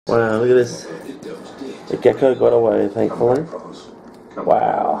Wow, look at this. The gecko got away, thankfully.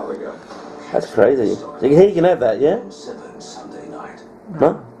 Wow. That's crazy. He can have that, yeah?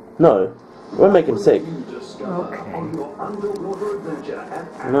 No? No. It won't make him sick. Okay.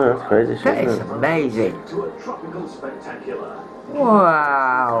 No, that's crazy shit. That is amazing.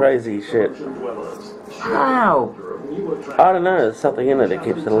 Wow. Crazy shit. How? I don't know, there's something in it that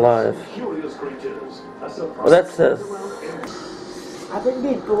keeps it alive. Well, that's I think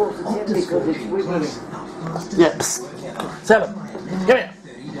he brought it in because it's wiggling. yeah. Psst. Seven. Come here.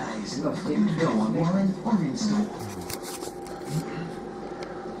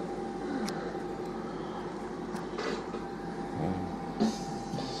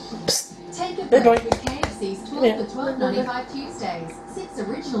 Take a break with KFC's 12 for $12.95 Tuesdays. 6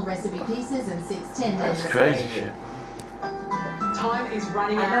 original recipe pieces and 6 10 That's crazy shit. Time is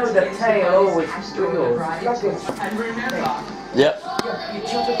running out. I know the tail always squiggles. And remember, Yep. You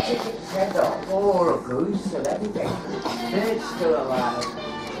chop a chicken's head off, or a goose, or anything. Then it's still alive.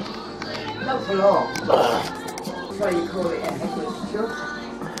 Not for long. That's why you call it a headless chuck.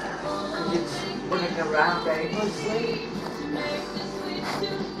 Because it's running around aimlessly.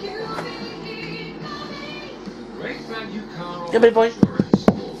 Great value car Come here, boy.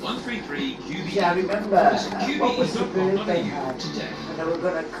 133 QB. Yeah, I remember what was the bird they had, today. and they were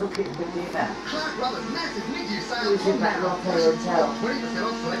going to cook it for dinner. Clark Brothers massive media It sale was in that Rockaway Hotel. 20%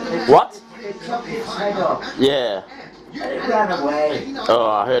 off select What? They chopped its head off, Yeah. and it ran away. Oh,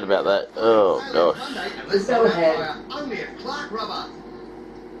 I heard about that. Oh, gosh. There's no head. Only at Clark Rubber.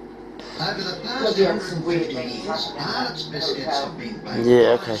 Over the Well, past they had some weird 150 things years, happening at Arnott's that biscuits hotel. have been baked Yeah,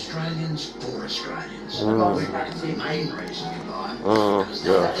 by okay. Australians for Australians. Mm. We reckon the main reason we buy them Oh, is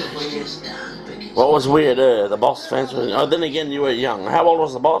gosh. because they're just darn big. What was weird? The boss fancy. Oh, then again, you were young. How old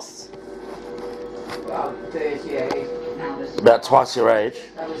was the boss? About 38. About twice your age.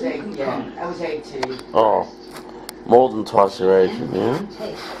 I was 8, yeah. I was 18. Oh, more than twice your age, yeah?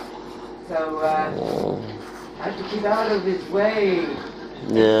 So, Oh, I had to keep out of his way.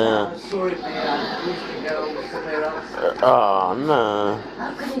 yeah. I saw him there. I used to go somewhere else. Oh, no.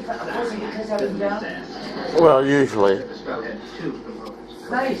 How could he? It wasn't because I was young. Well, usually.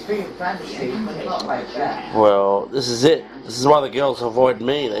 Now he's being fancy, but not like that. Well, this is it. This is why the girls avoid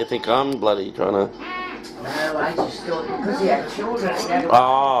me. They think I'm bloody trying to... No, I just thought because he had children. He had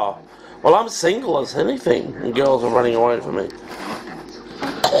Oh, well, I'm single as anything, and girls are running away from me.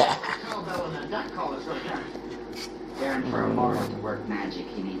 Darren, for a moral to work magic,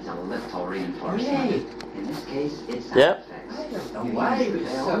 he needs a little reinforcement. Really? In this case, it's sound Yep. effects. I don't know why he was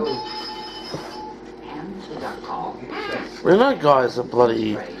so. And the duck call. We know guys are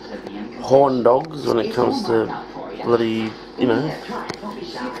bloody horn dogs when it comes to bloody, you know. Don't be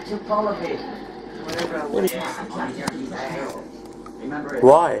shy. To follow me. Wherever I went. Remember it.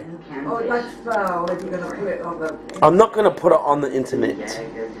 Why? Oh, that's foul if you're going to put it on the. I'm not going to put it on the internet.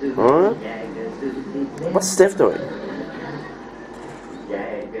 Alright? What's Steph doing?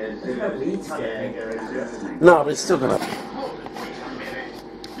 There's no meat on it. No, but it's still going to...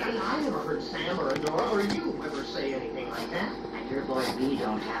 I never heard Sam or Nora or you ever say anything like that. And your boy B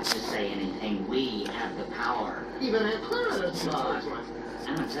don't have to say anything. We have the power. Even Aunt Clara doesn't know But this one.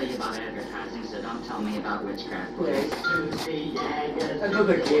 I'm gonna tell you about advertising, so don't tell me about witchcraft, Yes. please.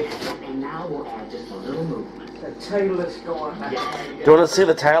 Another gift. And now we'll add just a little movement. The tailor's going back. Do you want to see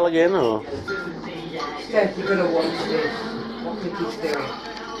the tail again, or...? Steph, you're going to watch this. What Mickey's doing.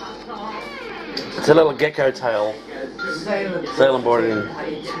 It's a little gecko tail. Salem board in.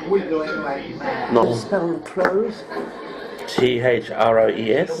 It's wiggling like mad. No. Spell close.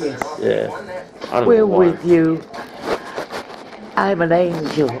 T-H-R-O-E-S? Yes. Yeah. I don't We're know why. with you. I'm an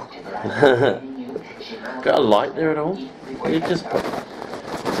angel. Got a light there at all? You just put...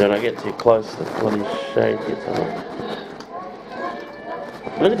 Don't I get too close, the bloody shade gets on it.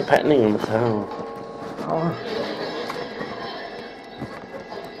 Look at the patterning on the tail. Oh,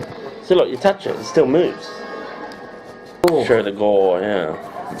 See, look, you touch it, it still moves. Show the gore,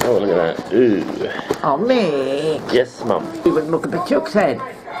 yeah. Oh, look at that. Ooh. oh me. Yes, Mum. Even look at the chuck's head.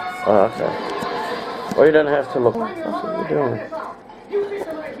 Oh, okay. Well, you don't have to look. That's what you're doing. you did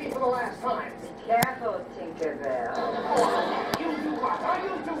the right thing for the last time. Careful, Tinkerbell. You do what? How you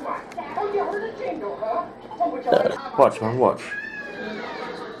do what? Oh, you heard a jingle, huh? Oh, would you like Watch, Mum, watch.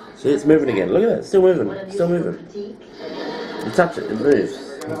 See, it's moving again. Look at that. It's still moving. It's still moving. You touch it, it moves.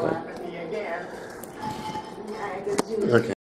 Okay.